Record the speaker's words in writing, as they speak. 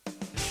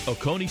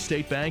Oconee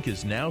State Bank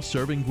is now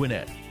serving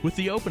Gwinnett. With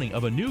the opening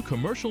of a new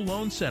commercial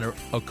loan center,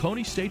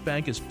 Oconee State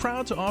Bank is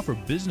proud to offer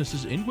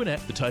businesses in Gwinnett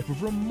the type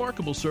of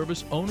remarkable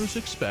service owners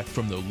expect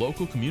from their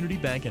local community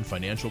bank and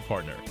financial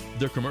partner.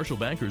 Their commercial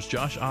bankers,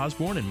 Josh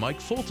Osborne and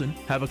Mike Fulton,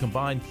 have a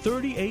combined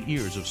 38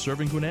 years of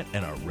serving Gwinnett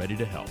and are ready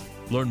to help.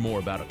 Learn more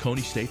about Oconee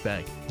State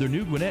Bank, their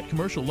new Gwinnett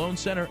Commercial Loan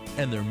Center,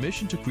 and their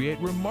mission to create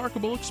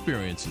remarkable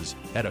experiences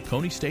at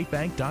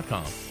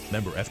OconeeStateBank.com.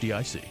 Member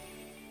FDIC.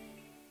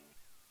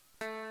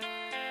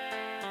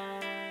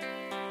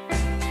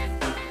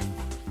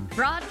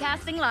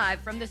 Broadcasting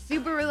live from the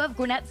Subaru of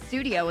Gwinnett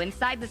studio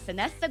inside the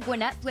Sonesta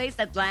Gwinnett Place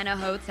Atlanta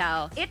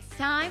Hotel. It's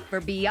time for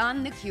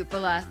Beyond the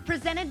Cupola,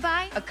 presented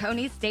by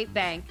Oconee State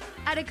Bank.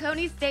 At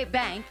Oconee State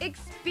Bank,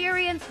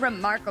 experience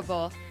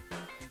remarkable.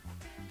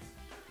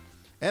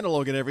 And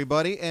hello again,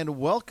 everybody, and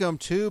welcome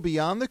to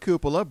Beyond the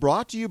Cupola,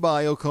 brought to you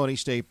by Oconee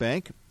State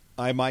Bank.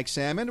 I'm Mike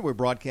Salmon. We're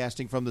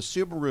broadcasting from the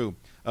Subaru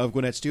of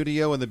Gwinnett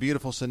studio in the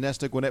beautiful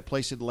Sonesta Gwinnett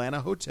Place Atlanta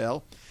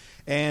Hotel.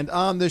 And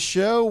on the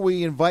show,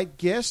 we invite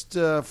guests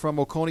from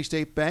Oconee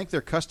State Bank,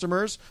 their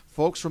customers,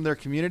 folks from their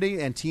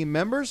community, and team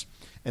members,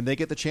 and they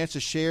get the chance to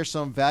share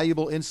some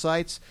valuable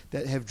insights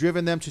that have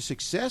driven them to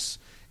success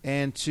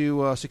and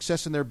to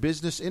success in their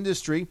business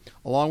industry,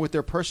 along with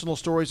their personal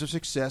stories of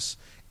success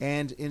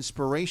and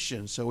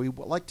inspiration. So we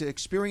like to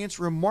experience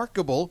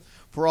remarkable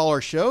for all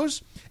our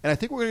shows, and I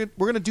think we're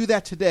going to do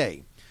that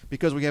today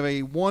because we have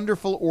a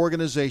wonderful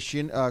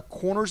organization,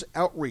 Corners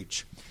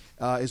Outreach.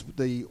 Is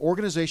the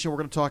organization we're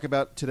going to talk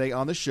about today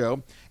on the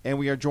show, and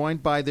we are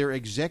joined by their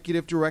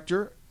executive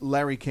director,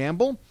 Larry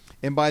Campbell,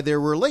 and by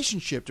their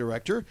relationship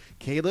director,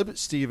 Caleb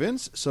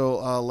Stevens. So,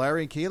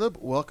 Larry and Caleb,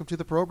 welcome to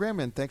the program,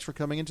 and thanks for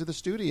coming into the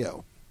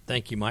studio.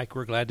 Thank you, Mike.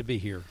 We're glad to be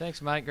here.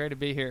 Thanks, Mike. Great to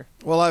be here.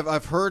 Well,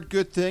 I've heard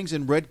good things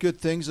and read good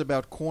things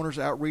about Corners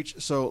Outreach.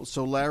 So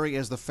Larry,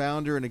 as the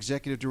founder and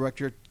executive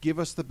director, give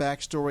us the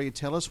backstory and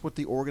tell us what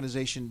the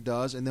organization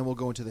does, and then we'll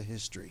go into the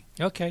history.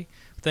 Okay.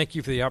 Thank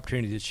you for the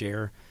opportunity to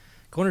share.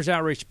 Corners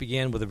Outreach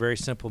began with a very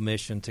simple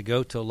mission to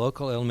go to a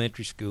local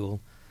elementary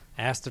school,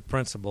 ask the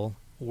principal,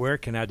 where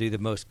can I do the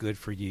most good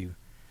for you?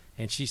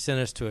 And she sent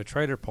us to a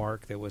trailer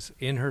park that was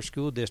in her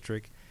school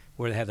district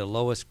where they had the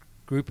lowest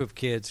group of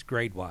kids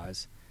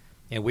grade-wise.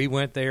 And we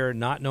went there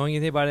not knowing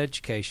anything about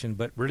education,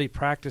 but really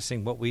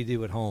practicing what we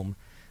do at home.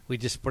 We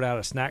just put out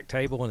a snack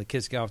table when the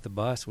kids got off the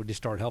bus. We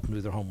just started helping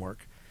do their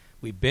homework.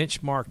 We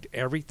benchmarked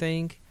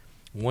everything.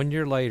 1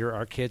 year later,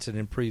 our kids had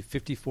improved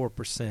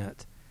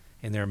 54%.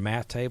 In their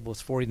math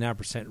tables,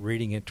 49%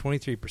 reading, and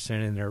 23%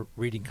 in their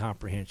reading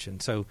comprehension.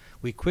 So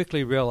we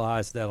quickly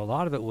realized that a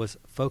lot of it was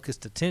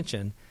focused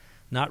attention,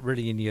 not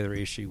really any other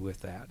issue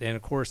with that. And,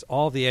 of course,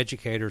 all the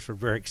educators were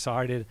very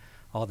excited.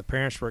 All the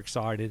parents were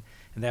excited.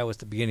 And that was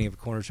the beginning of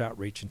Corners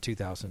Outreach in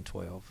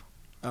 2012.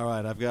 All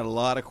right, I've got a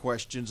lot of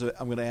questions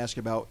I'm going to ask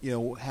about,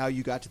 how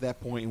you got to that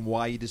point and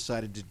why you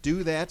decided to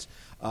do that,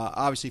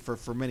 obviously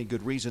for many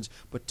good reasons.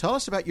 But tell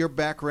us about your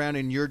background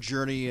and your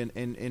journey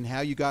and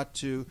how you got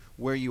to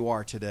where you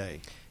are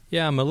today.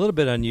 Yeah, I'm a little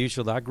bit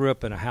unusual. I grew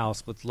up in a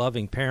house with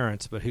loving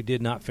parents, but who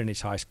did not finish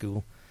high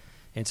school.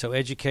 And so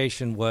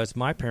education was,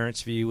 my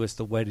parents' view, was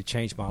the way to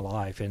change my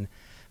life. And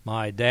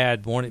my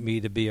dad wanted me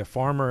to be a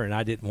farmer, and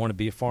I didn't want to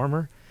be a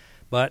farmer.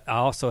 But I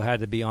also had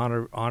to be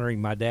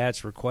honoring my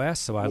dad's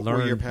request, so I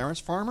learned. Were your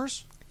parents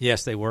farmers?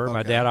 Yes, they were. Okay.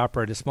 My dad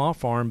operated a small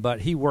farm, but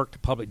he worked a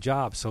public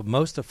job, so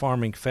most of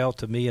farming fell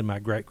to me and my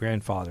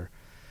great-grandfather.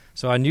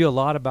 So I knew a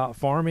lot about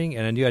farming,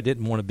 and I knew I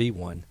didn't want to be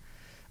one.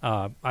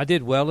 I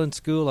did well in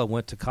school. I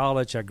went to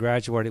college. I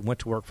graduated, went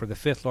to work for the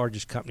fifth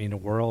largest company in the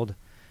world,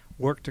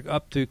 worked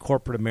up to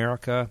corporate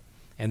America,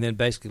 and then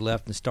basically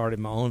left and started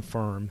my own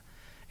firm.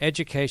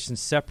 Education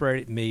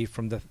separated me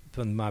from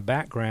my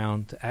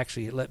background to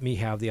actually let me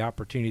have the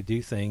opportunity to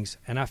do things.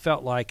 And I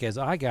felt like as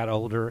I got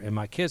older and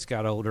my kids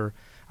got older,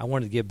 I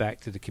wanted to give back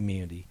to the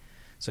community.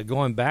 So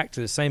going back to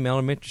the same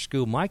elementary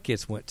school my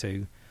kids went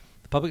to,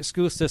 the public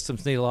school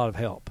systems need a lot of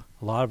help.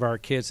 A lot of our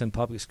kids in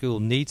public school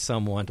need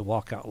someone to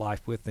walk out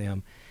life with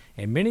them.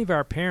 And many of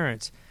our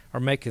parents are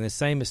making the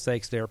same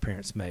mistakes their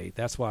parents made.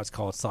 That's why it's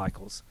called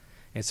cycles.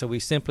 And so we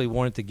simply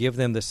wanted to give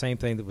them the same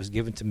thing that was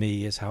given to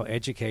me, is how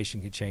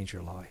education can change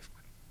your life.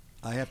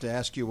 I have to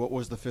ask you, what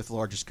was the fifth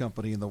largest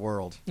company in the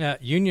world?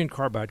 Union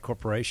Carbide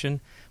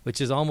Corporation,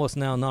 which is almost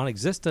now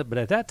non-existent, but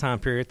at that time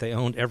period they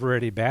owned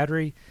Eveready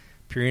Battery,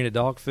 Purina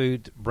Dog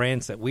Food,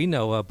 brands that we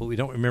know of, but we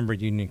don't remember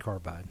Union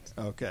Carbide.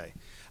 Okay.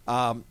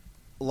 A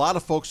lot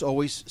of folks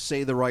always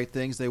say the right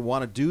things. They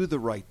want to do the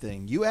right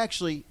thing. You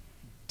actually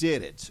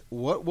did it.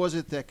 What was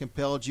it that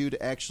compelled you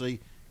to actually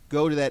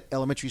go to that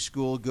elementary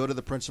school, go to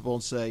the principal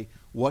and say,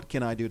 what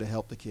can I do to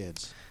help the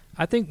kids?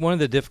 I think one of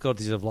the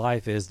difficulties of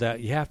life is that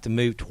you have to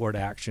move toward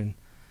action.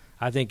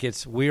 I think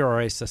we are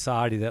a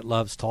society that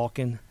loves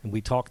talking, and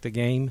we talk the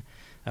game.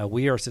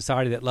 We are a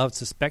society that loves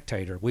the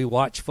spectator. We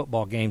watch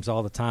football games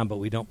all the time, but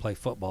we don't play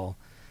football.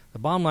 The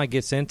bottom line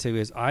gets into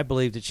is, I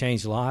believe to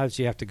change lives,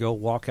 you have to go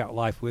walk out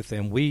life with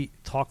them. We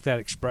talk that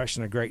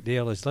expression a great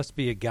deal, is let's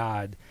be a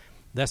guide,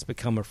 let's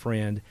become a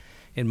friend.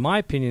 in my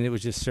opinion, it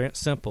was just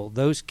simple.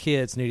 Those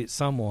kids needed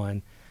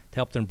someone to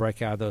help them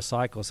break out of those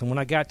cycles. And when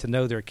I got to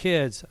know their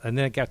kids and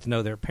then I got to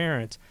know their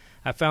parents,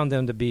 I found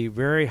them to be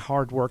very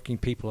hardworking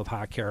people of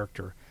high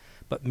character.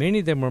 But many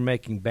of them were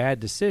making bad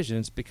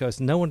decisions because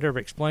no one ever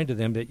explained to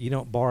them that you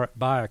don't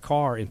buy a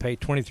car and pay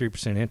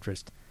 23%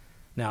 interest.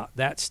 Now,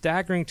 that's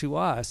staggering to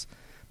us,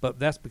 but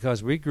that's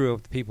because we grew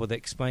up with people that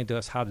explained to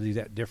us how to do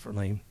that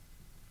differently.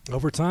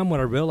 Over time,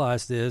 what I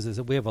realized is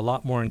that we have a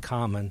lot more in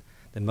common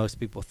than most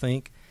people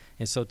think.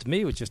 And so to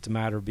me, it was just a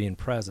matter of being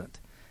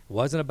present. It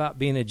wasn't about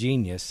being a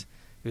genius.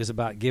 It was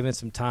about giving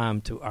some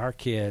time to our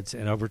kids.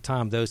 And over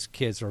time, those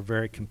kids are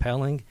very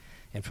compelling.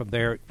 And from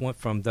there, it went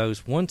from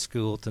those one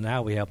school to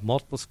now we have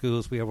multiple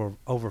schools. We have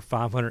over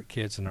 500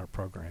 kids in our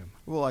program.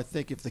 Well, I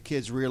think if the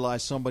kids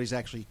realize somebody's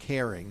actually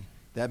caring,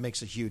 that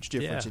makes a huge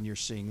difference, Yeah. and you're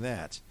seeing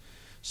that.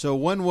 So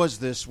when was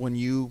this when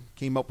you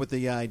came up with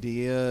the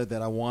idea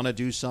that I want to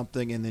do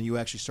something, and then you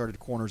actually started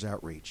Corners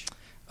Outreach?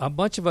 A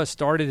bunch of us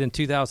started in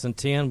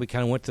 2010. We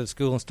kind of went to the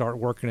school and started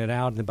working it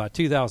out. And then by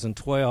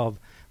 2012,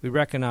 we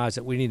recognized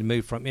that we need to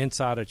move from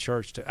inside a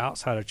church to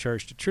outside a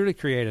church to truly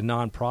create a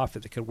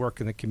nonprofit that could work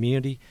in the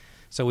community.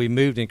 So we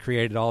moved and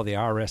created all the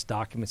IRS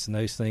documents and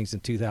those things in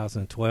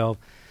 2012.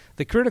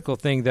 The critical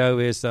thing, though,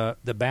 is the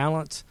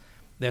balance.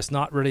 That's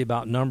not really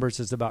about numbers.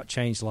 It's about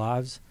changed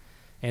lives.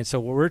 And so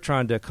what we're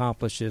trying to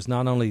accomplish is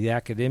not only the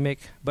academic,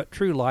 but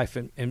true life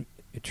and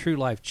true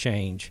life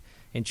change.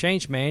 In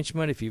change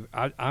management,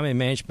 I'm in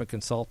management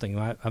consulting.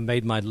 I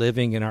made my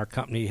living in our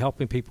company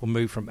helping people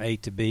move from A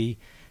to B.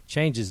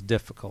 Change is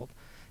difficult.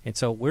 And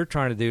so what we're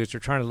trying to do is we're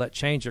trying to let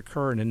change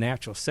occur in a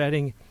natural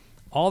setting,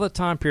 all the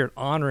time period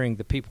honoring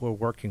the people we're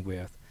working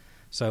with.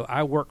 So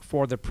I work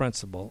for the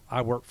principal.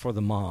 I work for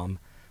the mom.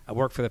 I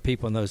work for the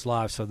people in those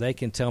lives so they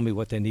can tell me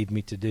what they need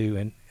me to do.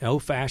 And an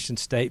old-fashioned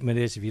statement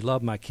is, if you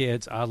love my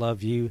kids, I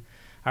love you.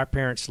 Our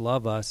parents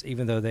love us,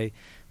 even though they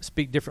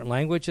speak different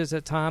languages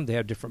at times. They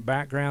have different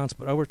backgrounds.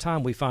 But over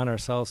time, we find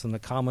ourselves in the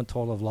common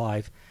toil of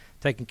life,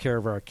 taking care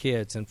of our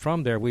kids. And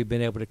from there, we've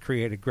been able to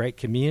create a great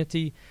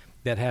community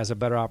that has a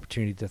better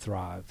opportunity to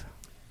thrive.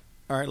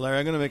 All right, Larry,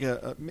 I'm going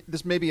to make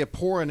this may be a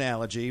poor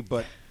analogy,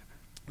 but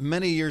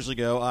many years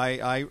ago,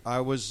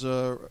 I was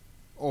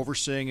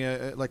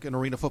overseeing like an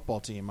arena football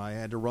team. I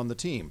had to run the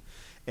team.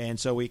 And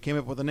so we came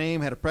up with a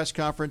name, had a press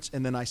conference,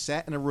 and then I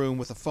sat in a room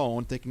with a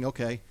phone thinking,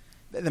 okay,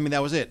 I mean,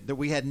 that was it. That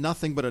we had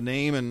nothing but a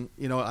name, and,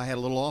 I had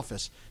a little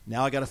office.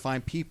 Now I got to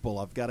find people.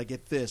 I've got to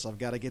get this. I've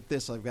got to get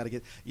this. I've got to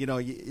get,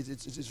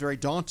 it's very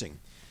daunting.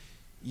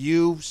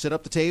 You set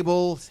up the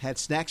table, had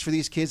snacks for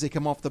these kids. They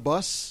come off the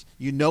bus.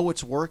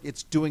 It's work.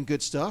 It's doing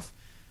good stuff.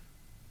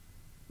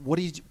 What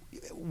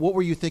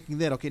were you thinking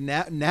then? Okay,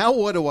 now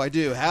what do I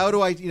do? How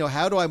do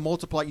I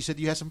multiply? You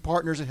said you had some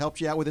partners that helped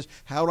you out with this.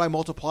 How do I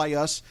multiply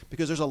us?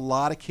 Because there's a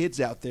lot of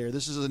kids out there.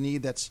 This is a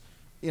need that's,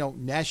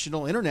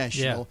 national,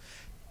 international. Yeah.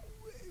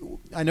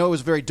 I know it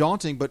was very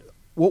daunting, but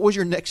what was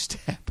your next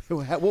step?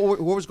 What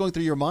was going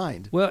through your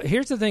mind? Well,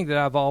 here's the thing that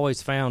I've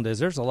always found is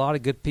there's a lot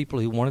of good people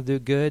who want to do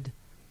good,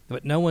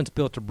 but no one's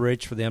built a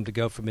bridge for them to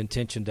go from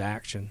intention to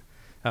action.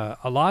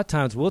 A lot of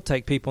times we'll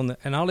take people,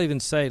 and I'll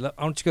even say, why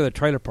don't you go to the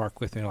trailer park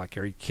with me? Like,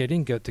 are you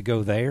kidding? To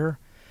go there?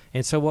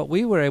 And so what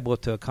we were able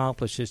to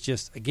accomplish is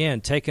just,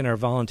 again, taking our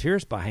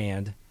volunteers by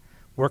hand,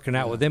 working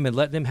out with them, and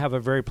letting them have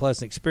a very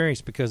pleasant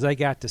experience because they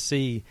got to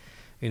see,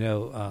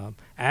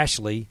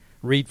 Ashley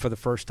read for the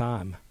first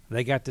time.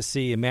 They got to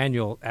see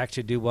Emmanuel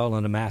actually do well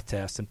on a math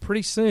test. And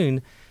pretty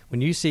soon,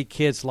 when you see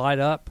kids light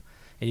up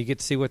and you get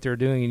to see what they're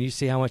doing and you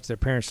see how much their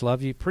parents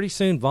love you, pretty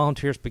soon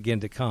volunteers begin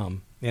to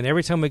come. And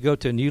every time we go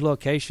to a new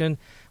location,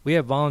 we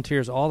have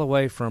volunteers all the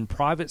way from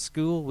private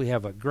school. We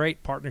have a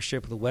great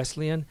partnership with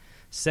Wesleyan.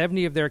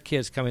 70 of their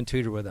kids come and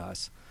tutor with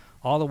us,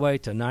 all the way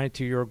to a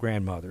 92-year-old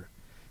grandmother.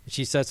 And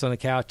she sits on the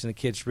couch and the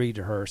kids read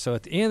to her. So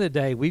at the end of the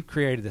day, we've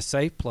created a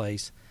safe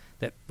place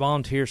that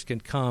volunteers can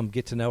come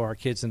get to know our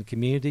kids in the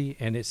community,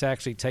 and it's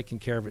actually taking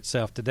care of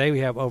itself. Today we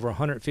have over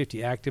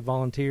 150 active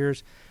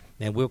volunteers,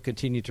 and we'll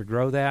continue to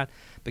grow that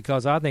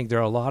because I think there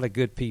are a lot of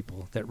good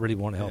people that really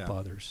want to help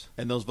others.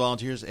 And those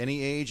volunteers,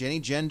 any age, any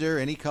gender,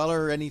 any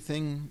color,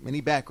 anything,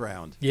 any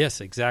background. Yes,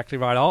 exactly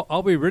right.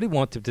 All we really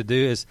want them to do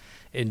is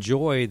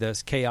enjoy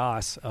this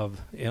chaos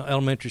of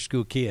elementary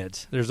school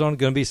kids. There's only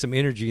going to be some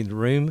energy in the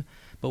room,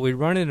 but we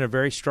run it in a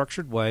very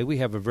structured way. We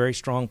have a very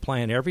strong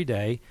plan every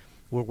day.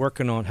 We're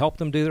working on help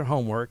them do their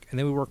homework, and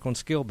then we work on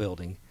skill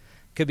building.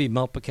 It could be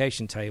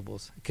multiplication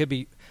tables. It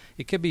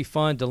could be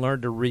fun to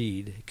learn to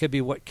read. It could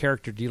be what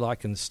character do you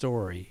like in the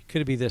story. It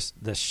could be this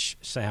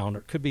sound,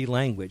 or it could be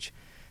language.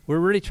 We're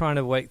really trying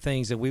to make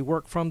things that we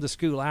work from the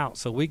school out.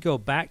 So we go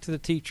back to the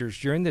teachers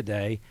during the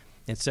day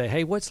and say,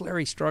 hey, what's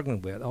Larry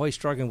struggling with? Oh, he's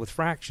struggling with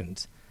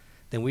fractions.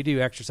 Then we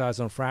do exercise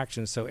on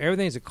fractions. So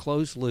everything's a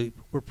closed loop.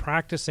 We're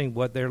practicing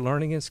what they're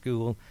learning in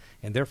school,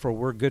 and therefore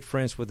we're good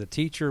friends with the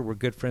teacher, we're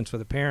good friends with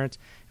the parents,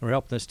 and we're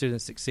helping the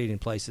students succeed in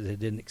places they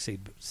didn't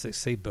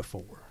succeed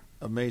before.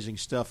 Amazing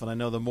stuff, and I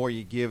know the more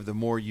you give, the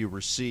more you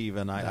receive,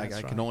 and I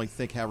can only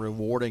think how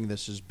rewarding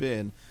this has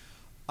been.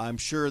 I'm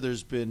sure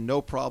there's been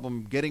no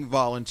problem getting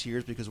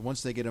volunteers because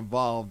once they get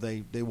involved,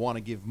 they want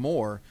to give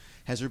more.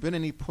 Has there been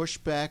any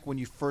pushback when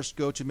you first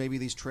go to maybe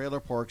these trailer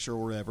parks or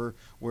wherever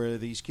where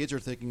these kids are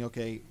thinking,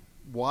 okay,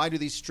 why do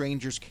these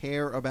strangers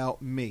care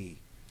about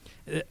me?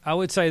 I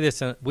would say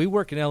this. We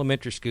work in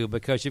elementary school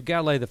because you've got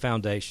to lay the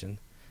foundation.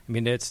 I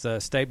mean, it's the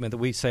statement that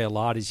we say a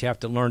lot is you have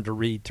to learn to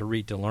read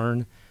to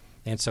learn.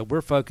 And so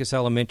we're focused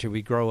elementary.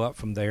 We grow up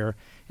from there.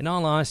 In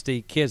all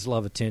honesty, kids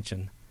love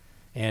attention.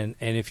 And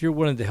if you're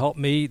willing to help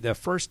me, the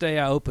first day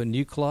I open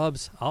new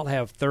clubs, I'll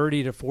have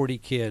 30 to 40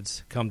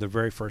 kids come the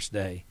very first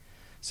day.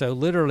 So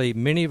literally,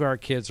 many of our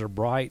kids are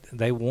bright.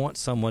 They want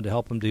someone to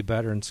help them do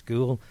better in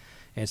school.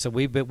 And so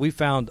we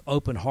found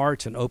open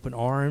hearts and open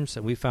arms,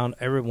 and we found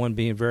everyone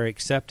being very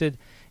accepted,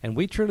 and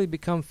we truly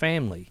become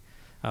family.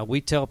 We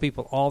tell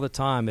people all the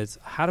time,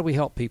 how do we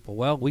help people?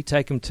 Well, we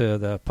take them to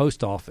the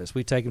post office.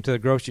 We take them to the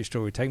grocery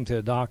store. We take them to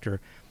the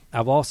doctor.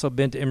 I've also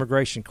been to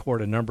immigration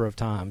court a number of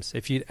times.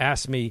 If you'd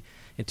asked me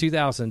in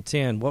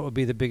 2010 what would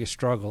be the biggest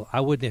struggle, I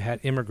wouldn't have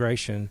had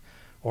immigration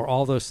or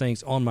all those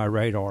things on my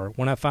radar.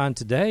 What I find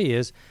today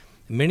is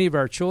many of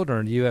our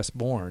children are U.S.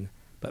 born,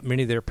 but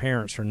many of their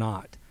parents are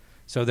not.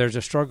 So there's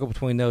a struggle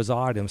between those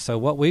items. So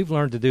what we've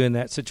learned to do in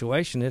that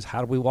situation is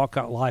how do we walk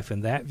out life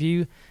in that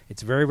view?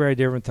 It's very, very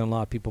different than a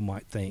lot of people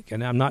might think.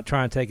 And I'm not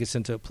trying to take us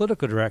into a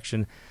political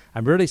direction.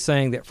 I'm really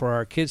saying that for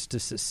our kids to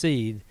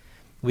succeed,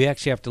 we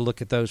actually have to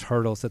look at those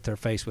hurdles that they're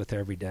faced with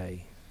every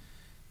day.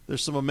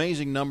 There's some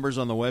amazing numbers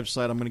on the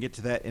website. I'm going to get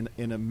to that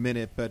in a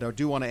minute, but I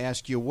do want to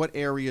ask you, what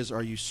areas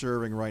are you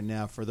serving right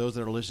now? For those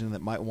that are listening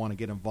that might want to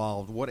get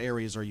involved, what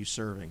areas are you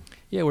serving?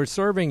 Yeah, we're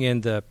serving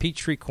in the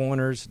Peachtree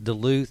Corners,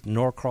 Duluth,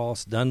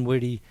 Norcross,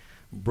 Dunwoody,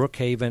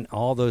 Brookhaven,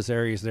 all those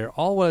areas there.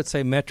 All, I'd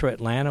say, Metro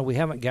Atlanta. We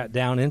haven't got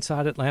down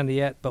inside Atlanta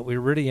yet, but we're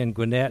really in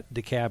Gwinnett,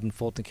 DeKalb, and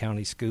Fulton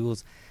County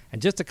schools. And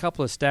just a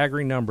couple of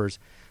staggering numbers.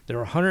 There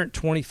are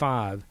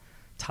 125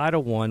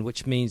 Title I,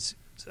 which means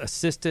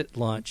assisted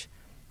lunch,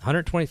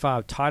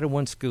 125 Title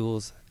I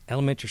schools,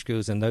 elementary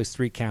schools in those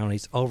three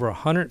counties. Over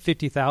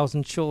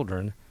 150,000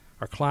 children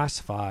are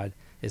classified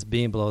as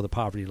being below the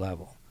poverty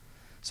level.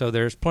 So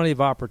there's plenty of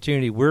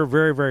opportunity. We're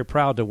very, very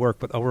proud to work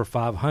with over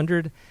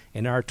 500,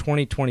 and our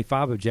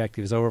 2025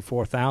 objective is over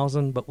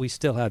 4,000, but we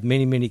still have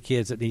many, many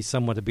kids that need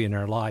someone to be in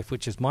their life,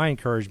 which is my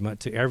encouragement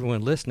to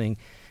everyone listening,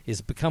 is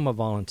become a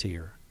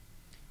volunteer.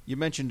 You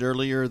mentioned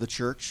earlier the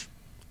church.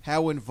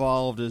 How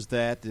involved is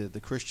that, the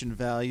Christian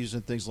values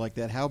and things like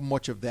that? How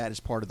much of that is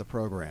part of the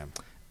program?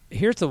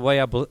 Here's the way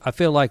I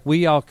feel like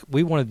we want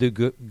to do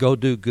good, go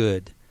do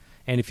good.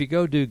 And if you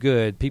go do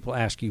good, people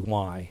ask you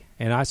why.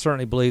 And I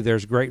certainly believe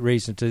there's great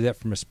reason to do that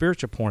from a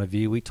spiritual point of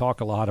view. We talk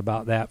a lot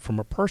about that from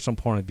a personal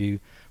point of view.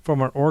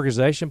 From an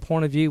organization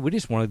point of view, we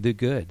just want to do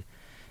good.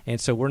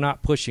 And so we're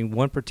not pushing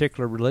one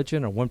particular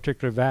religion or one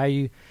particular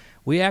value.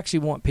 We actually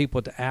want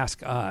people to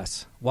ask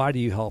us, why do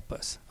you help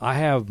us? I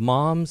have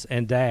moms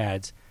and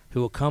dads who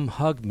will come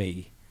hug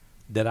me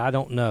that I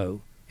don't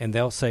know, and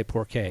they'll say,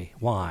 ¿Por qué?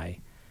 Why?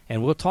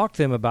 And we'll talk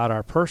to them about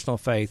our personal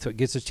faith, so it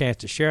gives us a chance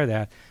to share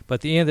that. But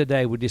at the end of the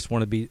day, we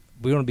want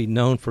to be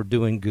known for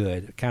doing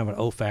good, kind of an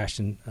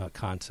old-fashioned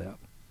concept.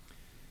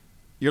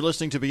 You're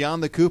listening to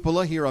Beyond the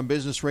Cupola here on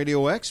Business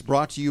Radio X,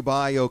 brought to you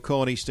by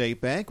Oconee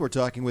State Bank. We're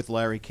talking with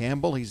Larry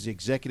Campbell. He's the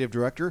Executive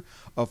Director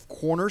of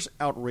Corners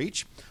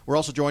Outreach. We're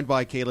also joined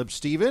by Caleb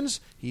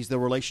Stevens. He's the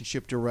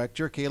Relationship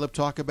Director. Caleb,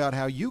 talk about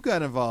how you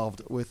got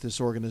involved with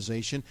this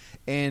organization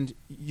and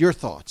your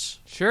thoughts.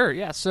 Sure,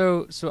 yeah.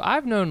 So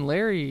I've known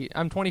Larry.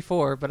 I'm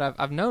 24, but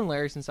I've known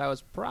Larry since I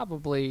was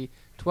probably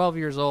 12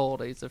 years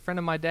old. He's a friend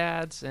of my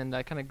dad's, and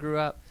I kind of grew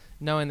up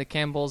knowing the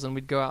Campbells, and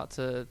we'd go out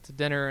to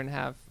dinner and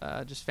have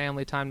just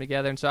family time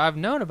together. And so I've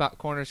known about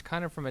Corners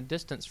kind of from a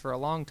distance for a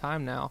long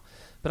time now.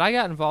 But I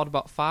got involved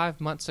about 5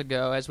 months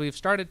ago as we've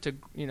started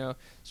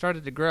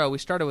to grow. We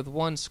started with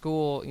one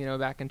school,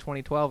 back in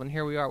 2012, and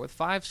here we are with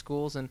 5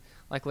 schools. And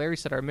like Larry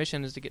said, our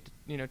mission is to get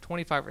to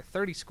 25 or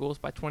 30 schools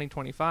by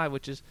 2025,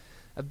 which is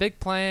a big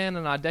plan,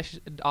 an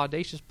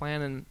audacious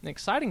plan, and an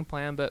exciting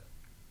plan, but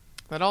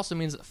that also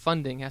means that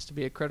funding has to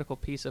be a critical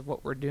piece of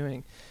what we're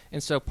doing.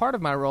 And so part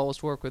of my role is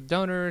to work with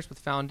donors, with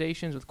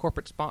foundations, with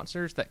corporate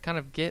sponsors that kind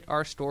of get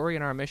our story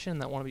and our mission,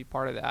 that want to be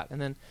part of that.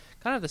 And then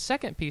kind of the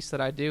second piece that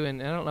I do,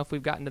 and I don't know if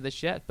we've gotten to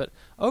this yet, but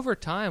over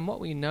time what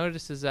we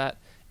notice is that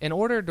in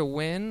order to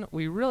win,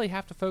 we really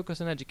have to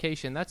focus on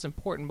education. That's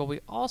important, but we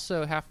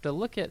also have to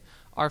look at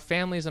our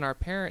families and our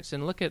parents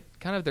and look at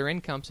kind of their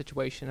income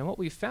situation. And what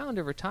we've found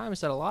over time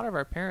is that a lot of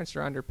our parents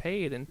are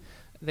underpaid, and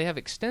they have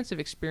extensive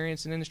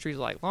experience in industries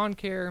like lawn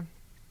care,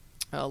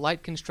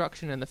 light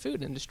construction, and the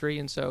food industry.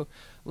 And so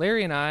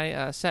Larry and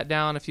I sat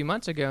down a few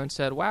months ago and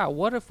said, wow,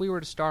 what if we were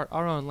to start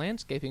our own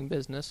landscaping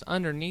business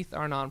underneath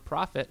our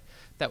nonprofit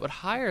that would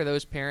hire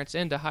those parents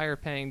into higher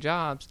paying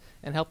jobs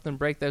and help them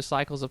break those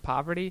cycles of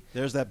poverty?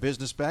 There's that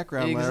business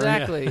background, Larry.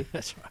 Exactly. Yeah,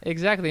 that's right.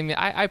 Exactly. I mean,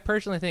 I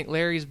personally think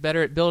Larry's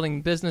better at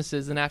building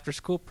businesses than after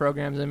school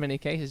programs in many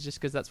cases,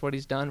 just because that's what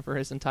he's done for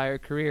his entire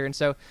career. And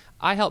so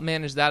I help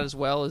manage that as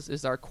well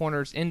as our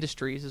Corners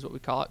Industries is what we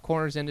call it.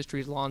 Corners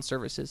Industries Lawn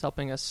Services,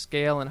 helping us scale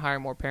scale and hire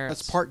more parents.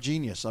 That's part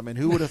genius. I mean,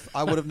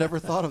 I would have never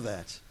thought of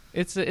that.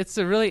 It's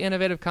a really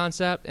innovative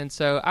concept, and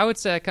so I would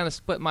say I kind of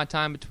split my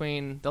time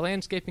between the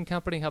landscaping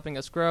company helping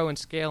us grow and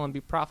scale and be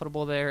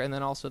profitable there, and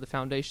then also the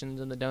foundations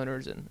and the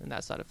donors and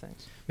that side of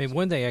things. I mean,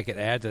 one thing I could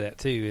add to that,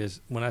 too, is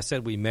when I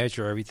said we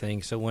measure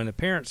everything, so when the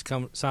parents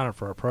come sign up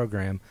for our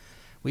program,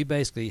 we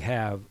basically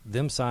have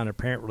them sign a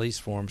parent release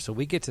form, so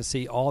we get to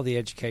see all the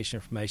education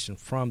information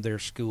from their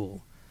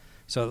school.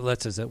 So it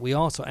lets us, we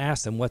also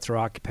ask them what's their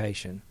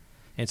occupation.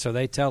 And so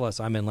they tell us,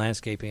 I'm in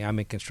landscaping, I'm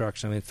in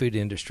construction, I'm in food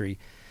industry.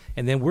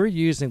 And then we're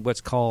using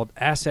what's called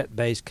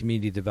asset-based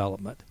community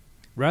development.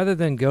 Rather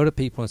than go to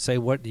people and say,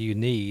 what do you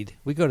need,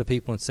 we go to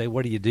people and say,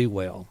 what do you do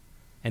well?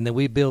 And then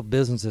we build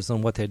businesses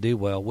on what they do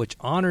well, which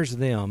honors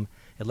them,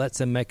 it lets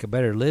them make a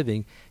better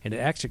living, and it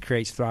actually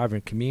creates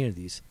thriving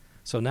communities.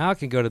 So now I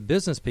can go to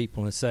business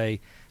people and say,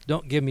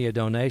 don't give me a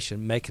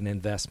donation, make an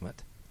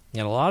investment.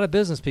 And a lot of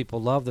business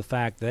people love the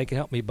fact that they can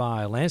help me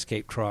buy a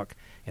landscape truck,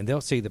 and they'll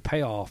see the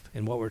payoff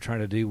in what we're trying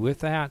to do with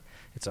that.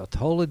 It's a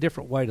totally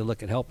different way to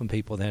look at helping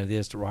people than it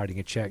is to writing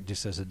a check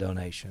just as a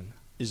donation.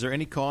 Is there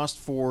any cost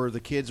for the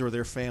kids or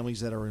their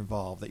families that are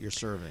involved that you're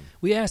serving?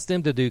 We ask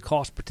them to do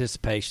cost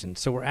participation,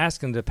 so we're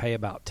asking them to pay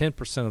about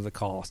 10% of the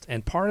cost.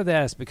 And part of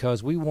that is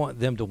because we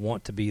want them to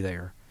want to be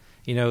there.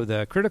 You know,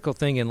 the critical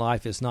thing in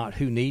life is not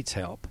who needs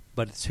help,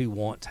 but it's who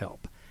wants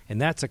help.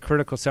 And that's a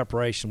critical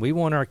separation. We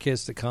want our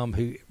kids to come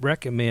who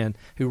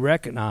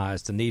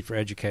recognize the need for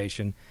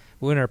education.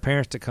 We want our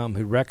parents to come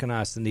who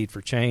recognize the need for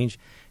change.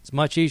 It's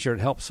much easier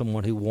to help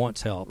someone who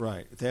wants help.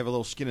 Right. If they have a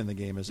little skin in the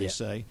game, as they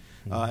say.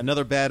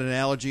 Another bad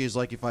analogy is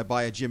like if I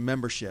buy a gym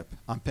membership.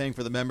 I'm paying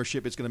for the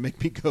membership. It's going to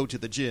make me go to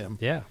the gym.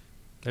 Yeah.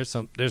 There's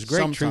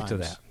great truth to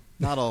that.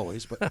 Not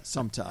always, but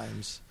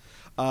sometimes.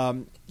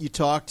 You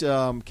talked,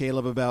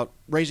 Caleb, about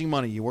raising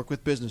money. You work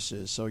with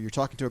businesses. So you're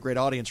talking to a great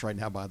audience right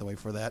now, by the way,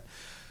 for that.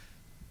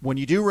 When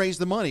you do raise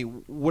the money,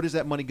 what is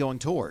that money going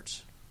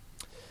towards?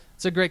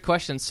 It's a great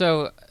question.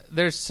 So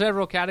there's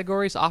several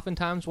categories.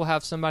 Oftentimes we'll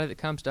have somebody that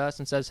comes to us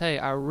and says, hey,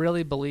 I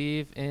really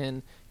believe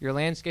in your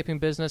landscaping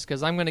business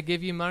because I'm going to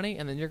give you money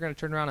and then you're going to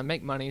turn around and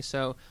make money.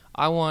 So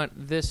I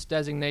want this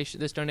donation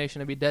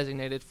to be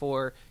designated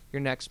for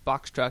your next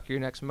box truck, your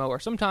next mower.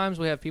 Sometimes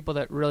we have people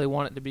that really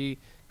want it to be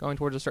going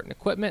towards a certain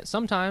equipment.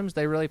 Sometimes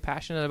they're really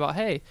passionate about,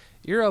 hey,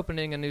 you're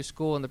opening a new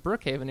school in the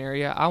Brookhaven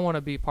area. I want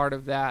to be part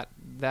of that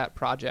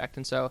project.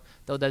 And so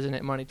they'll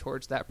designate money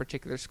towards that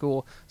particular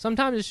school.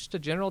 Sometimes it's just a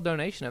general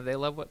donation if they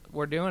love what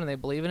we're doing and they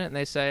believe in it and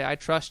they say, I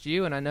trust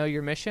you and I know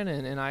your mission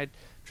and I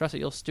trust that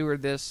you'll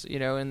steward this,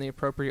 in the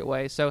appropriate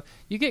way. So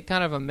you get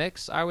kind of a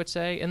mix, I would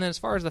say. And then as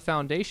far as the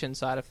foundation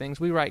side of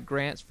things, we write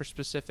grants for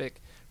specific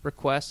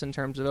requests in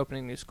terms of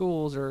opening new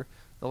schools or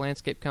the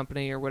landscape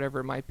company or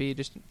whatever it might be,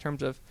 just in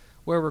terms of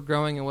where we're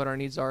growing and what our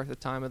needs are at the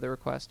time of the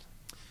request.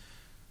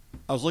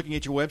 I was looking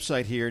at your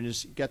website here and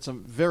just got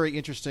some very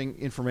interesting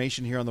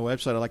information here on the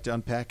website. I'd like to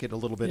unpack it a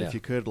little bit if you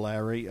could,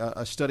 Larry.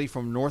 A study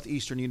from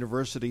Northeastern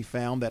University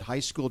found that high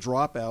school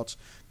dropouts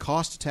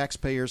cost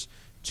taxpayers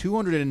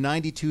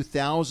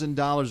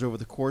 $292,000 over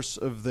the course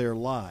of their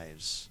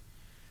lives.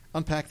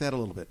 Unpack that a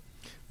little bit.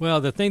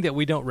 Well, the thing that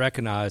we don't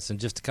recognize, and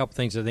just a couple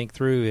things to think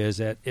through, is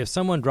that if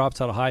someone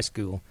drops out of high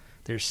school,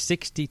 they're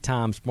 60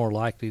 times more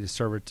likely to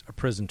serve a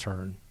prison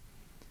term.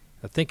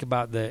 Now think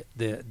about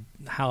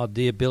how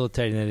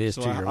debilitating it is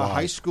to your life. A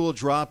high school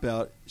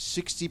dropout,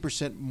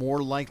 60%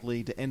 more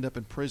likely to end up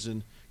in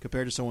prison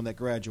compared to someone that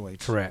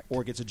graduates. Correct.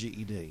 Or gets a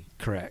GED.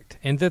 Correct.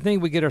 And the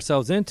thing we get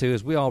ourselves into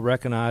is we all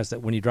recognize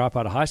that when you drop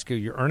out of high school,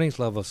 your earnings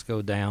levels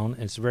go down,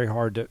 and it's very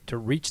hard to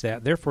reach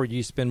that. Therefore,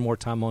 you spend more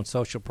time on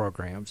social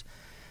programs.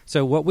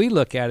 So what we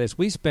look at is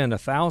we spend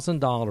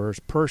 $1,000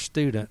 per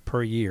student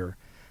per year.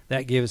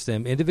 That gives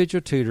them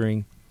individual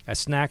tutoring, a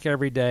snack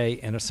every day,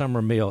 and a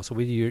summer meal. So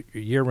we do a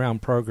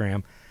year-round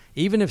program.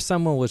 Even if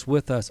someone was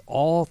with us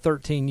all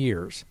 13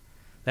 years,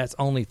 that's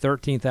only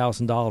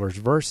 $13,000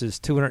 versus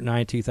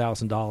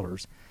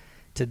 $292,000.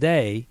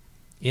 Today,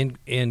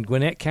 in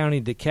Gwinnett County,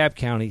 DeKalb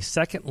County,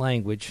 second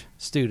language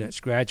students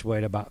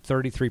graduate about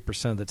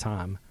 33% of the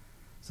time.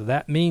 So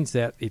that means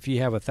that if you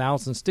have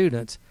 1,000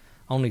 students,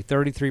 only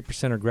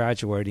 33% are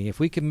graduating. If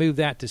we could move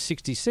that to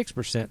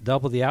 66%,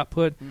 double the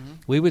output,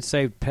 we would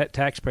save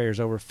taxpayers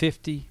over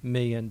 $50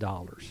 million.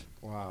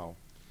 Wow.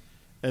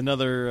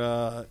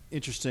 Another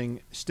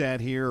interesting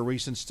stat here, a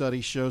recent study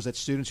shows that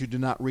students who do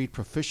not read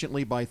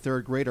proficiently by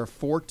third grade are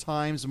 4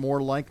 times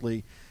more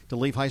likely to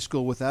leave high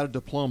school without a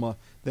diploma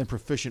than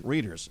proficient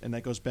readers. And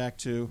that goes back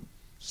to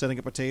setting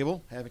up a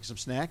table, having some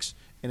snacks,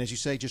 and as you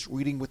say, just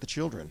reading with the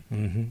children.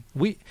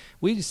 Mm-hmm.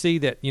 We see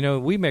that,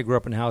 we may grow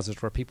up in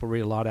houses where people read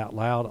a lot out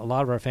loud. A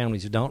lot of our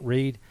families don't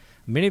read.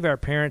 Many of our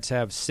parents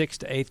have 6th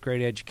to 8th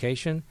grade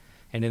education,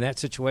 and in that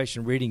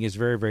situation, reading is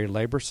very, very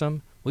laborsome.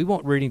 We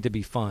want reading to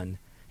be fun.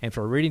 And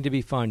for reading to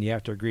be fun, you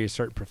have to agree a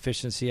certain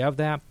proficiency of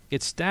that.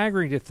 It's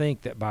staggering to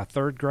think that by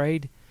 3rd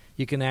grade,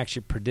 you can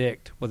actually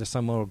predict whether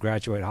someone will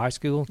graduate high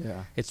school.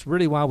 Yeah. It's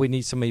really why we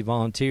need so many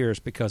volunteers,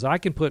 because I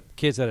can put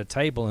kids at a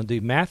table and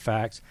do math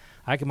facts.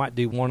 I might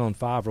do 1 on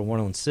 5 or 1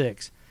 on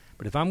 6.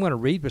 But if I'm going to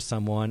read with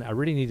someone, I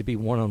really need to be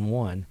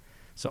one-on-one.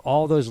 So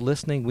all those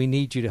listening, we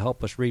need you to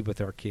help us read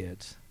with our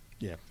kids.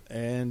 Yeah.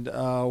 And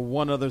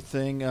one other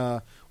thing,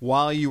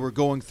 while you were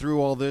going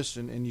through all this,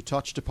 and you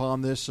touched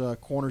upon this,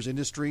 Corners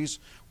Industries,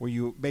 where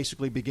you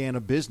basically began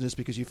a business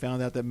because you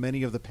found out that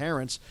many of the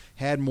parents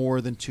had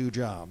more than 2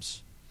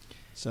 jobs.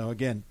 So,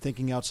 again,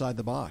 thinking outside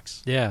the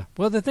box. Yeah.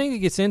 Well, the thing it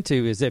gets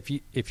into is if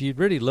you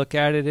really look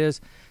at it is,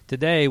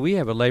 today we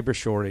have a labor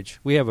shortage.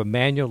 We have a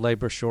manual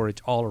labor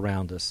shortage all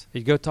around us.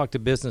 You go talk to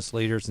business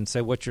leaders and say,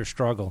 what's your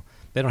struggle?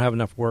 They don't have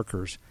enough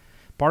workers.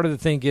 Part of the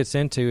thing it gets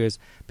into is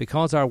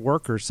because our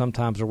workers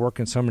sometimes are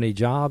working so many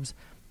jobs,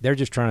 they're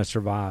just trying to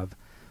survive.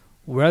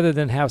 Rather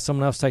than have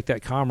someone else take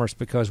that commerce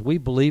because we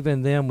believe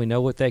in them, we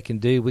know what they can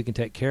do, we can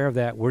take care of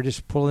that, we're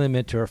just pulling them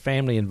into a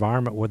family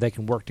environment where they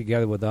can work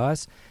together with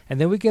us, and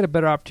then we get a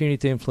better opportunity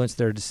to influence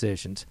their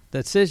decisions.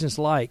 The decisions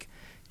like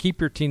keep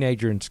your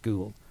teenager in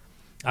school.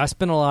 I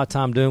spent a lot of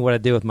time doing what I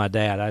did with my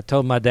dad. I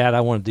told my dad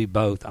I want to do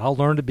both. I'll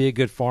learn to be a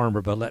good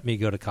farmer, but let me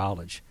go to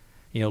college.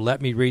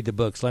 Let me read the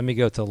books. Let me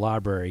go to the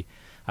library.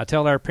 I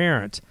tell our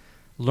parents,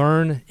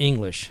 learn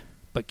English,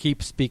 but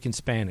keep speaking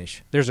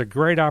Spanish. There's a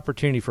great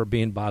opportunity for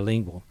being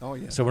bilingual. Oh,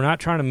 yeah. So we're not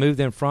trying to move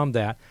them from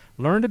that.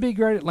 Learn to be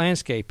great at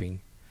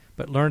landscaping,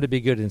 but learn to be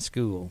good in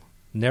school.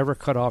 Never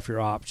cut off your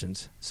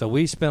options. So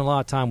we spend a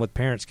lot of time with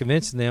parents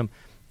convincing them,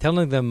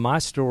 telling them my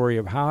story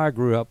of how I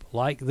grew up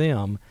like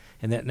them,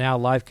 and that now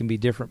life can be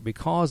different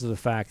because of the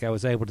fact I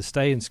was able to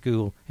stay in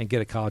school and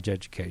get a college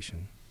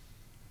education.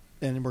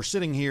 And we're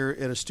sitting here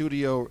at a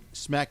studio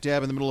smack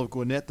dab in the middle of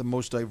Gwinnett, the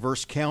most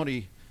diverse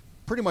county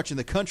pretty much in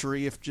the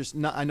country, if just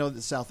not, I know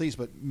the Southeast,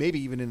 but maybe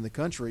even in the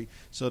country.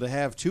 So to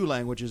have 2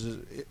 languages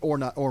or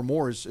not or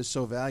more is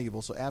so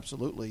valuable. So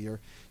absolutely,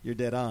 you're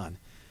dead on.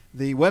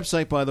 The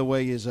website, by the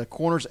way, is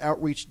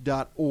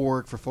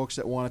cornersoutreach.org for folks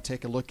that want to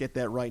take a look at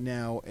that right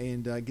now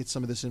and get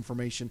some of this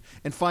information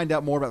and find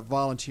out more about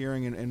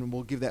volunteering. And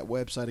we'll give that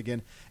website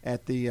again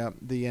at the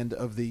end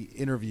of the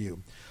interview.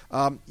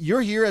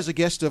 You're here as a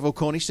guest of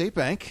Oconee State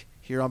Bank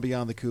here on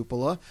Beyond the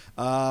Cupola.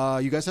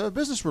 You guys have a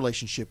business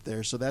relationship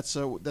there, so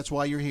that's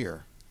why you're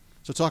here.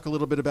 So talk a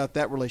little bit about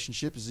that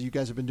relationship, as you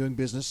guys have been doing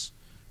business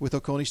with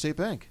Oconee State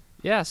Bank.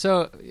 Yeah,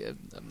 so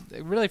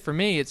really for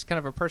me, it's kind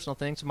of a personal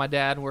thing. So my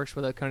dad works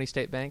with Oconee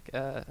State Bank,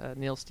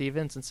 Neil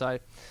Stevens, and so I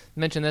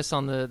mentioned this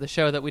on the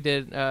show that we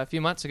did a few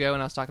months ago,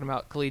 and I was talking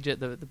about Collegiate,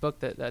 the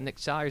book that Nick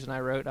Salyers and I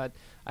wrote.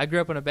 I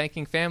grew up in a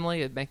banking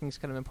family. Banking's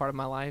kind of been part of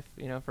my life,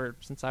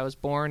 since I was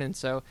born, and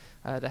so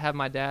to have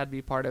my dad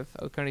be part of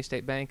Oconee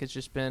State Bank has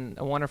just been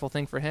a wonderful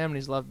thing for him, and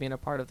he's loved being a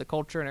part of the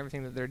culture and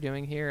everything that they're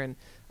doing here. And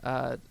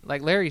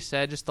like Larry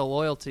said, just the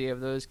loyalty of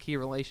those key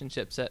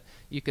relationships that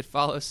you could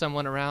follow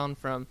someone around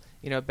from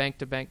bank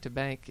to bank to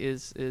bank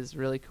is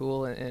really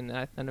cool, and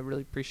I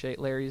really appreciate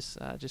Larry's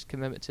just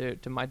commitment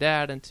to my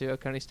dad and to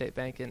Oconee State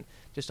Bank and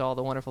just all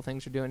the wonderful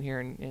things we're doing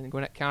here in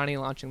Gwinnett County,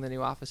 launching the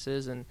new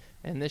offices and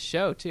this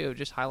show too,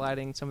 just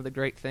highlighting some of the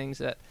great things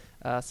that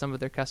some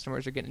of their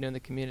customers are getting to do in the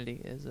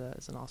community is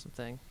an awesome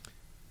thing.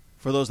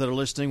 For those that are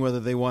listening, whether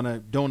they want to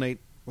donate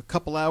a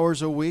couple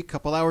hours a week,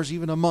 couple hours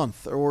even a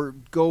month, or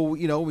go,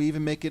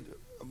 even make it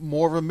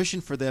more of a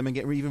mission for them and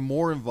get even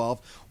more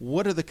involved,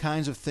 what are the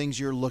kinds of things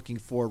you're looking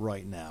for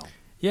right now?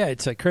 Yeah,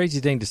 it's a crazy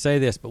thing to say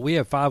this, but we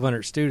have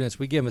 500 students.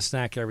 We give them a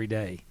snack every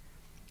day.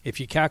 If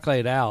you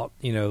calculate out,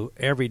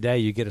 every day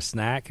you get a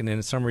snack, and in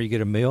the summer you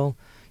get a meal,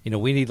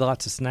 we need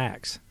lots of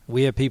snacks.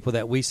 We have people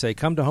that we say,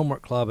 come to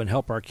Homework Club and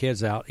help our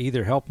kids out,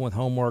 either help them with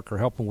homework or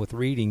help them with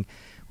reading.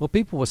 Well,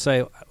 people will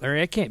say,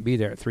 Larry, I can't be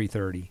there at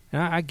 3:30.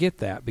 And I get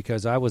that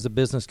because I was a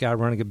business guy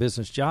running a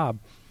business job.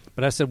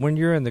 But I said, when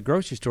you're in the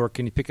grocery store,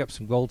 can you pick up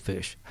some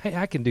goldfish? Hey,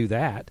 I can do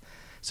that.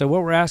 So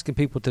what we're asking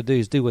people to do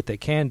is do what they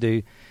can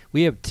do.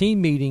 We have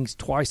team meetings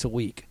twice a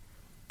week.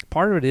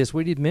 Part of it is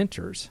we need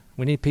mentors.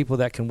 We need people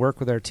that can work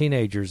with our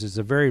teenagers. It's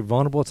a very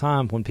vulnerable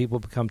time when people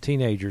become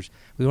teenagers.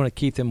 We want to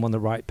keep them on the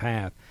right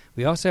path.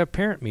 We also have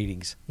parent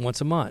meetings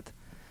once a month.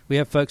 We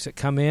have folks that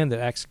come in that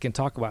actually can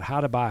talk about how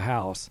to buy a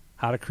house,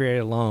 how to create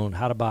a loan,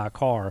 how to buy a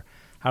car,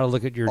 how to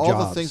look at your jobs.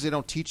 All the things they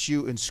don't teach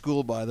you in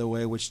school, by the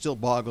way, which still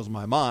boggles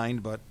my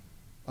mind, but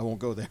I won't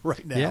go there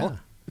right now.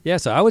 Yeah,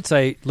 so I would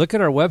say look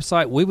at our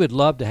website. We would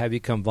love to have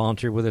you come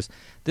volunteer with us.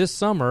 This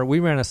summer,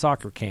 we ran a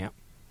soccer camp,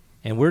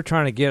 and we're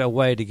trying to get a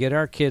way to get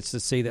our kids to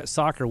see that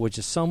soccer, which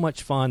is so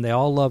much fun, they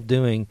all love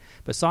doing.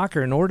 But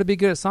soccer, in order to be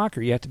good at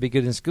soccer, you have to be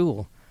good in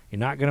school. You're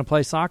not going to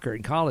play soccer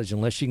in college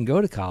unless you can go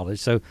to college.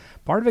 So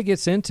part of it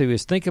gets into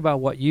is think about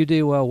what you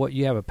do well, what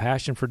you have a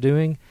passion for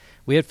doing.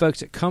 We had folks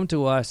that come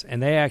to us,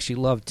 and they actually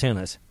love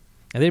tennis.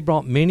 And they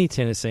brought mini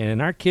tennis in,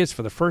 and our kids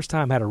for the first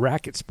time had a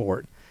racket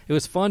sport. It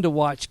was fun to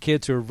watch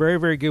kids who are very,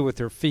 very good with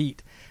their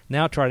feet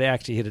now try to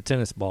actually hit a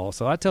tennis ball.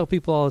 So I tell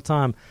people all the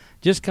time,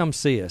 just come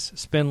see us.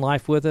 Spend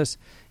life with us.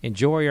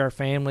 Enjoy our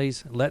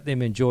families. Let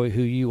them enjoy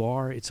who you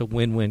are. It's a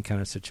win-win kind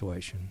of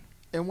situation.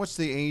 And what's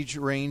the age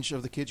range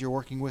of the kids you're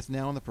working with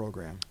now in the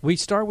program? We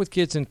start with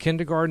kids in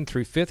kindergarten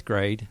through 5th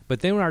grade,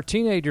 but then our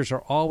teenagers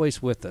are always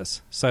with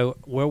us. So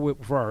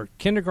for our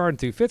kindergarten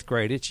through 5th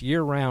grade, it's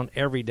year-round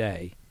every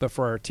day. But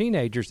for our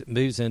teenagers, it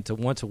moves into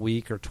once a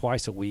week or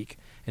twice a week.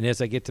 And as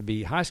they get to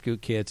be high school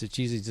kids, it's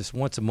usually just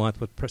once a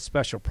month with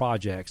special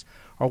projects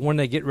or when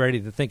they get ready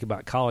to think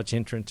about college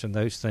entrance and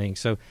those things.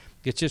 So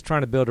it's just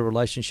trying to build a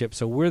relationship.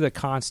 So we're the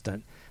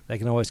constant. They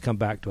can always come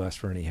back to us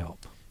for any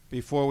help.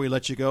 Before we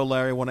let you go,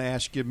 Larry, I want to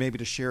ask you maybe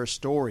to share a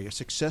story, a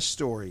success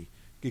story.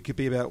 It could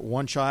be about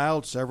one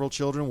child, several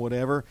children,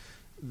 whatever,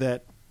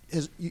 that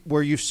is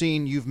where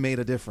you've made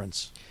a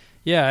difference.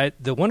 Yeah,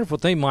 the wonderful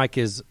thing, Mike,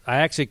 is I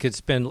actually could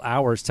spend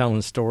hours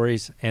telling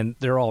stories, and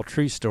they're all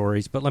true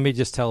stories. But let me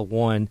just tell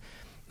one.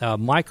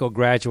 Michael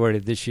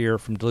graduated this year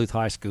from Duluth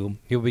High School.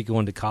 He'll be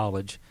going to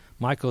college.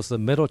 Michael's the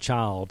middle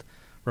child.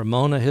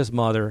 Ramona, his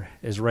mother,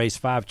 has raised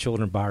 5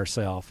 children by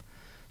herself,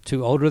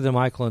 2 older than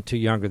Michael and 2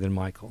 younger than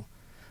Michael.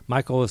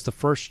 Michael was the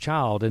first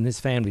child in his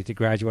family to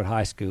graduate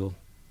high school,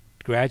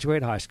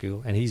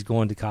 and he's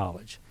going to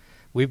college.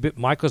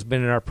 Michael's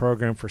been in our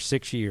program for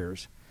 6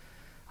 years.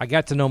 I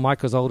got to know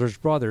Michael's older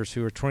brothers,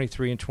 who are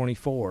 23 and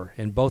 24,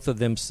 and both of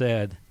them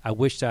said, "I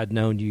wished I'd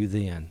known you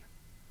then."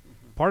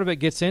 Part of it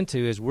gets into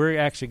is we're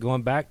actually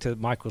going back to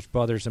Michael's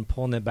brothers and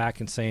pulling them back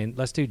and saying,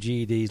 let's do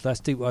GEDs, let's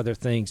do other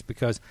things,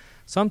 because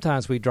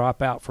sometimes we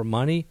drop out for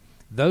money.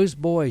 Those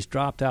boys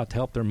dropped out to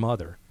help their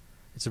mother.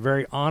 It's a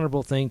very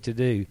honorable thing to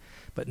do,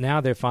 but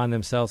now they find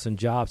themselves in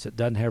jobs that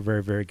doesn't have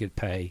very, very good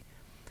pay.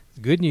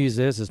 The good news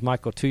is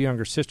Michael's 2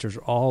 younger sisters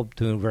are all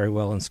doing very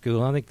well in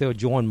school. I think they'll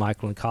join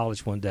Michael in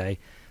college one day.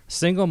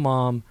 Single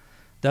mom,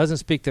 doesn't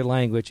speak their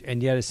language,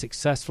 and yet is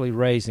successfully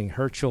raising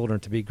her children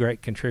to be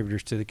great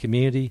contributors to the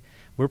community.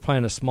 We're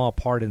playing a small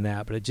part in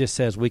that, but it just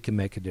says we can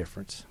make a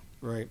difference.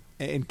 Right.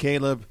 And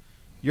Caleb,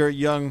 you're a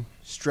young,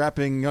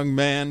 strapping young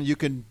man. You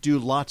can do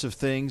lots of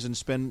things and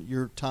spend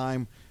your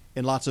time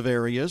in lots of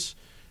areas.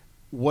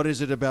 What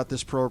is it about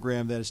this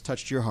program that has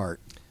touched your heart?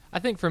 I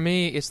think for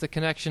me, it's the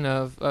connection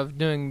of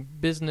doing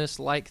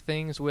business-like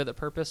things with a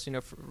purpose.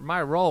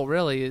 My role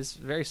really is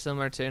very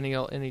similar to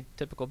any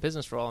typical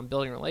business role. I'm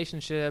building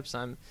relationships.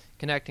 I'm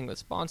connecting with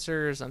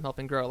sponsors. I'm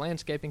helping grow a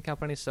landscaping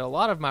company. So a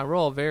lot of my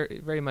role very,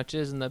 very much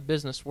is in the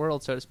business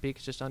world, so to speak.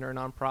 It's just under a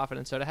nonprofit.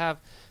 And so to have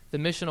the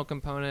missional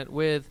component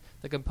with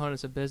the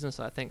components of business,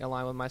 I think,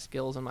 align with my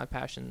skills and my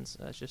passions.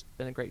 It's just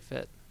been a great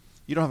fit.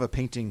 You don't have a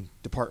painting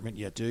department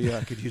yet, do you?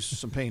 I could use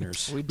some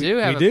painters. We do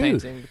have a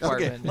painting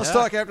department. Okay, let's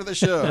talk after the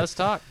show. Let's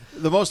talk.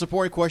 The most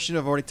important question,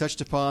 I've already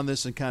touched upon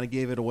this and kind of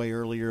gave it away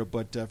earlier,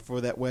 but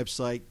for that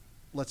website,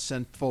 let's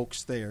send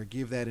folks there.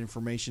 Give that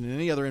information and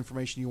any other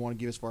information you want to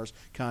give as far as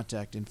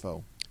contact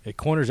info. At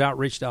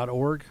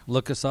cornersoutreach.org,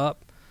 look us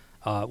up.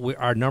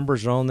 Our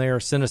numbers are on there.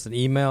 Send us an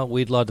email.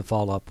 We'd love to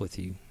follow up with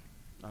you.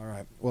 All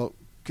right. Well,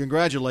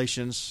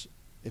 congratulations.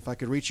 If I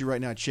could reach you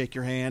right now, I'd shake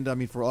your hand. I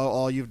mean, for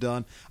all you've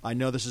done. I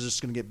know this is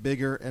just going to get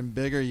bigger and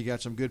bigger. You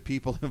got some good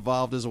people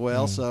involved as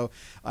well, so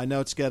I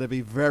know it's got to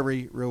be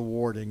very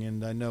rewarding,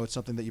 and I know it's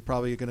something that you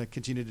probably are going to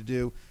continue to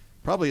do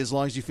probably as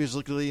long as you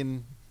physically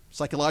and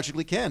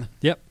psychologically can.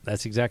 Yep,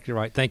 that's exactly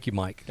right. Thank you,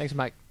 Mike. Thanks,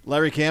 Mike.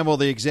 Larry Campbell,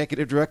 the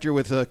Executive Director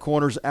with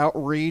Corners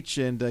Outreach,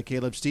 and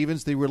Caleb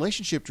Stevens, the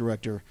Relationship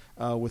Director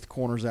with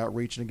Corners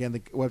Outreach. And again, the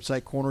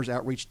website,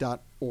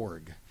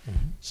 cornersoutreach.org.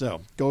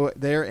 So go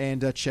there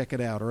and check it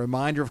out. A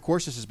reminder, of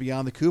course, this is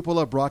Beyond the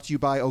Cupola, brought to you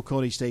by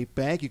Oconee State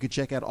Bank. You can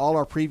check out all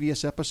our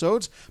previous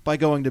episodes by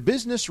going to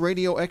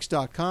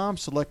businessradiox.com,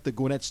 select the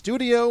Gwinnett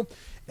Studio,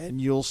 and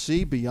you'll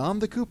see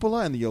Beyond the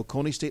Cupola and the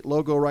Oconee State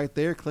logo right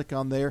there. Click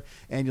on there,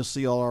 and you'll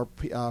see all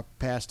our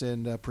past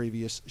and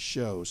previous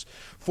shows.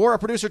 For our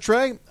producer,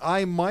 Trey,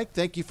 I'm Mike.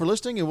 Thank you for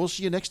listening, and we'll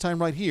see you next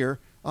time right here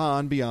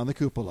on Beyond the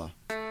Cupola.